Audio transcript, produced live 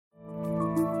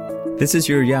This is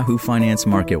your Yahoo Finance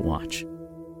Market Watch.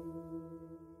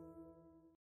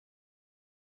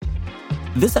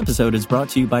 This episode is brought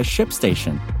to you by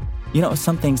ShipStation. You know,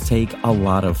 some things take a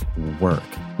lot of work,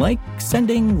 like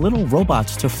sending little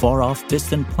robots to far-off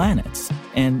distant planets.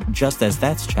 And just as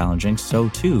that's challenging, so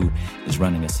too is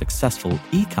running a successful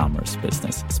e-commerce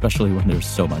business, especially when there's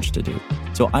so much to do.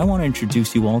 So I want to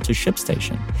introduce you all to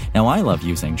ShipStation. Now, I love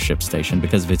using ShipStation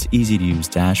because of its easy-to-use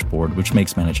dashboard, which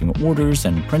makes managing orders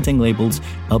and printing labels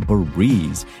a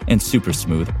breeze and super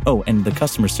smooth. Oh, and the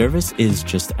customer service is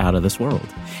just out of this world.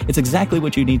 It's exactly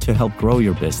what you need to help grow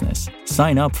your business.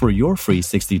 Sign up for your free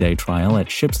 60-day trial at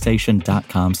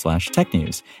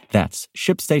shipstation.com/technews. That's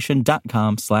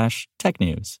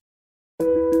shipstation.com/technews.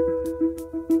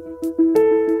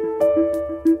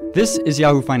 This is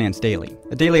Yahoo Finance Daily,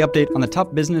 a daily update on the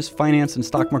top business, finance, and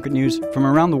stock market news from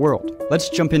around the world. Let's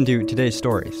jump into today's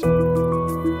stories.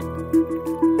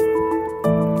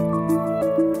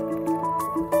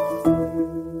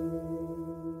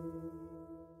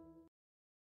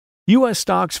 U.S.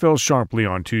 stocks fell sharply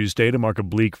on Tuesday to mark a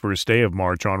bleak first day of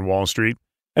March on Wall Street,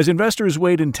 as investors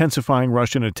weighed intensifying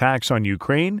Russian attacks on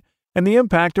Ukraine and the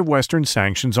impact of Western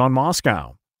sanctions on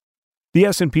Moscow. The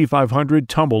S&P 500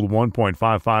 tumbled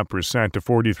 1.55% to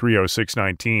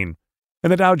 4306.19,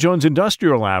 and the Dow Jones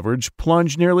Industrial Average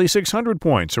plunged nearly 600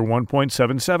 points, or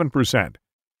 1.77%,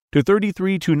 to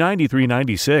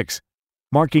 33,293.96,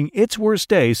 marking its worst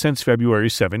day since February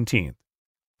 17th.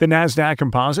 The Nasdaq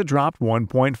Composite dropped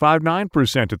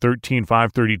 1.59% to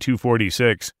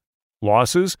 13,532.46.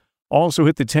 Losses also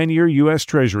hit the 10-year U.S.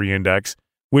 Treasury Index,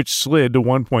 which slid to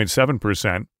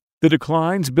 1.7%. The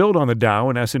declines build on the Dow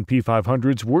and S&P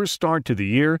 500's worst start to the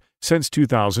year since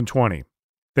 2020.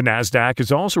 The Nasdaq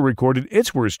has also recorded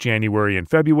its worst January and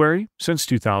February since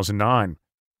 2009.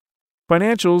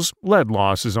 Financials led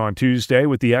losses on Tuesday,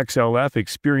 with the XLF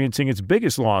experiencing its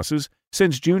biggest losses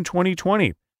since June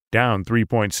 2020, down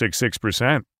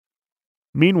 3.66%.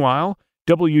 Meanwhile,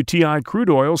 WTI crude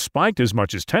oil spiked as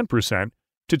much as 10%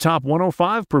 to top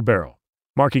 $105 per barrel,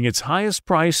 marking its highest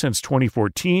price since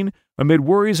 2014 amid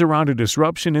worries around a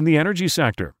disruption in the energy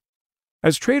sector.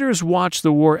 As traders watch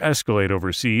the war escalate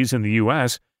overseas in the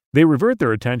U.S., they revert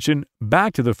their attention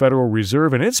back to the Federal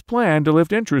Reserve and its plan to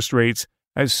lift interest rates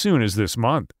as soon as this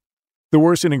month. The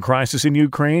worsening crisis in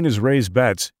Ukraine has raised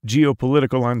bets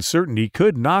geopolitical uncertainty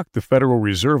could knock the Federal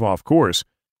Reserve off course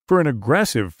for an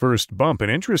aggressive first bump in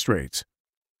interest rates.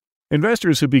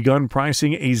 Investors have begun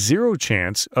pricing a zero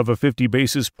chance of a 50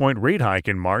 basis point rate hike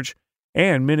in March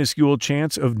and minuscule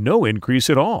chance of no increase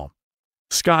at all.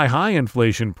 Sky-high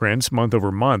inflation prints month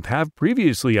over month have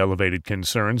previously elevated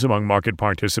concerns among market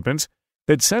participants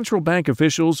that central bank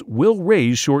officials will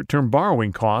raise short-term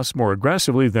borrowing costs more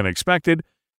aggressively than expected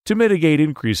to mitigate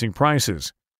increasing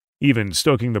prices, even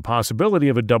stoking the possibility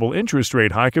of a double interest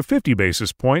rate hike of 50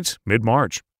 basis points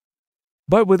mid-March.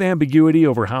 But with ambiguity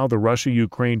over how the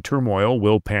Russia-Ukraine turmoil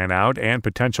will pan out and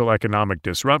potential economic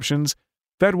disruptions,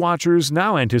 Fed watchers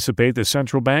now anticipate the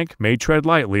central bank may tread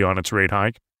lightly on its rate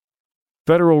hike.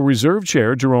 Federal Reserve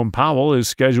Chair Jerome Powell is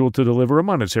scheduled to deliver a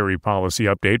monetary policy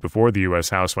update before the U.S.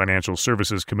 House Financial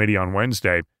Services Committee on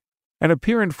Wednesday and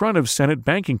appear in front of Senate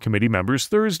Banking Committee members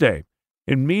Thursday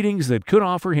in meetings that could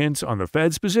offer hints on the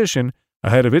Fed's position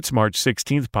ahead of its March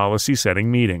 16th policy-setting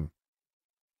meeting.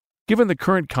 Given the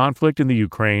current conflict in the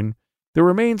Ukraine, there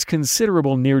remains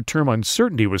considerable near-term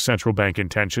uncertainty with central bank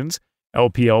intentions,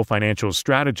 LPL financial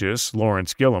strategists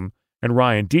Lawrence Gillum and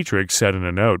Ryan Dietrich said in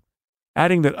a note,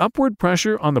 adding that upward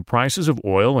pressure on the prices of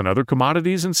oil and other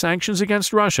commodities and sanctions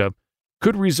against Russia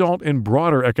could result in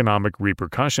broader economic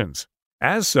repercussions.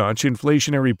 As such,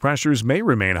 inflationary pressures may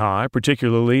remain high,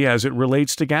 particularly as it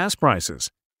relates to gas prices.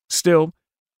 Still,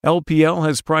 LPL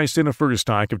has priced in a first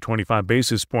hike of 25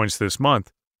 basis points this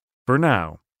month. For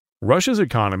now, Russia's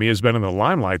economy has been in the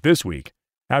limelight this week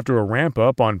after a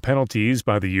ramp-up on penalties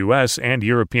by the U.S. and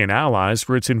European allies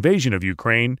for its invasion of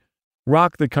Ukraine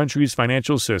rocked the country's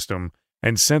financial system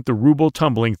and sent the ruble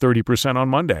tumbling 30% on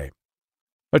Monday.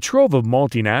 A trove of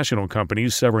multinational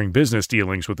companies severing business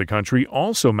dealings with the country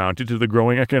also mounted to the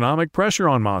growing economic pressure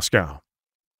on Moscow.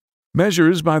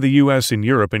 Measures by the U.S. and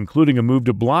Europe, including a move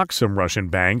to block some Russian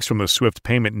banks from the SWIFT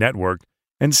payment network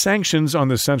and sanctions on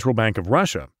the Central Bank of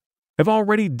Russia, have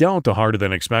already dealt a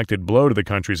harder-than-expected blow to the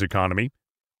country's economy,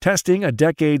 testing a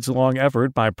decades-long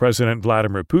effort by President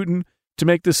Vladimir Putin to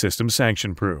make the system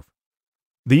sanction-proof.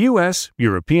 The U.S.,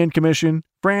 European Commission,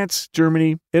 France,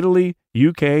 Germany, Italy,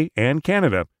 UK, and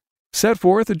Canada set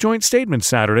forth a joint statement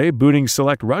Saturday booting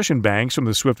select Russian banks from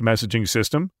the SWIFT messaging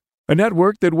system, a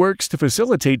network that works to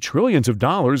facilitate trillions of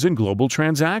dollars in global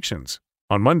transactions.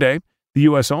 On Monday, The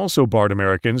U.S. also barred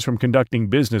Americans from conducting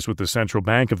business with the Central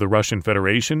Bank of the Russian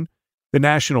Federation, the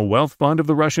National Wealth Fund of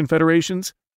the Russian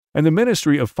Federations, and the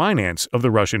Ministry of Finance of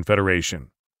the Russian Federation.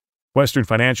 Western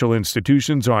financial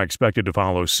institutions are expected to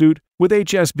follow suit, with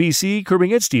HSBC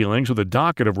curbing its dealings with a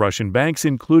docket of Russian banks,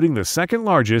 including the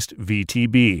second-largest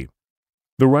VTB.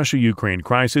 The Russia-Ukraine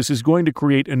crisis is going to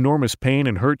create enormous pain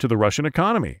and hurt to the Russian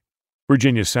economy,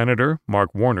 Virginia Senator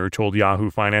Mark Warner told Yahoo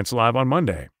Finance Live on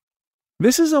Monday.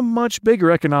 This is a much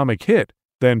bigger economic hit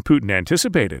than Putin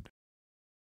anticipated.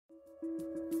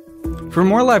 For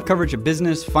more live coverage of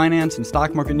business, finance, and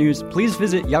stock market news, please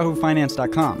visit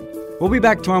yahoofinance.com. We'll be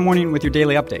back tomorrow morning with your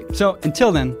daily update. So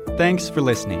until then, thanks for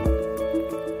listening.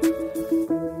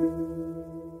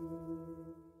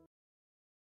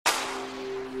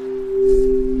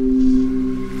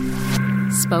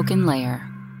 Spoken Layer.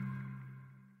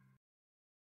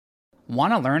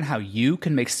 Want to learn how you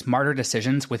can make smarter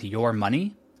decisions with your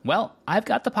money? Well, I've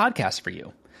got the podcast for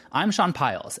you. I'm Sean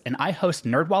Piles, and I host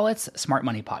NerdWallet's Smart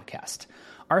Money Podcast.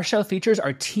 Our show features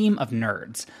our team of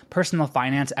nerds, personal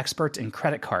finance experts in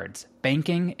credit cards,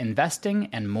 banking, investing,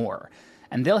 and more.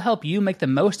 And they'll help you make the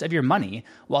most of your money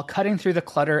while cutting through the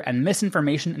clutter and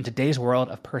misinformation in today's world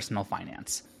of personal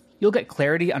finance. You'll get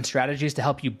clarity on strategies to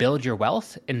help you build your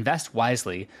wealth, invest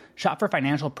wisely, shop for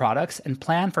financial products, and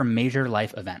plan for major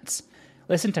life events.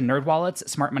 Listen to NerdWallet's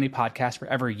Smart Money Podcast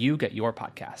wherever you get your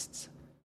podcasts.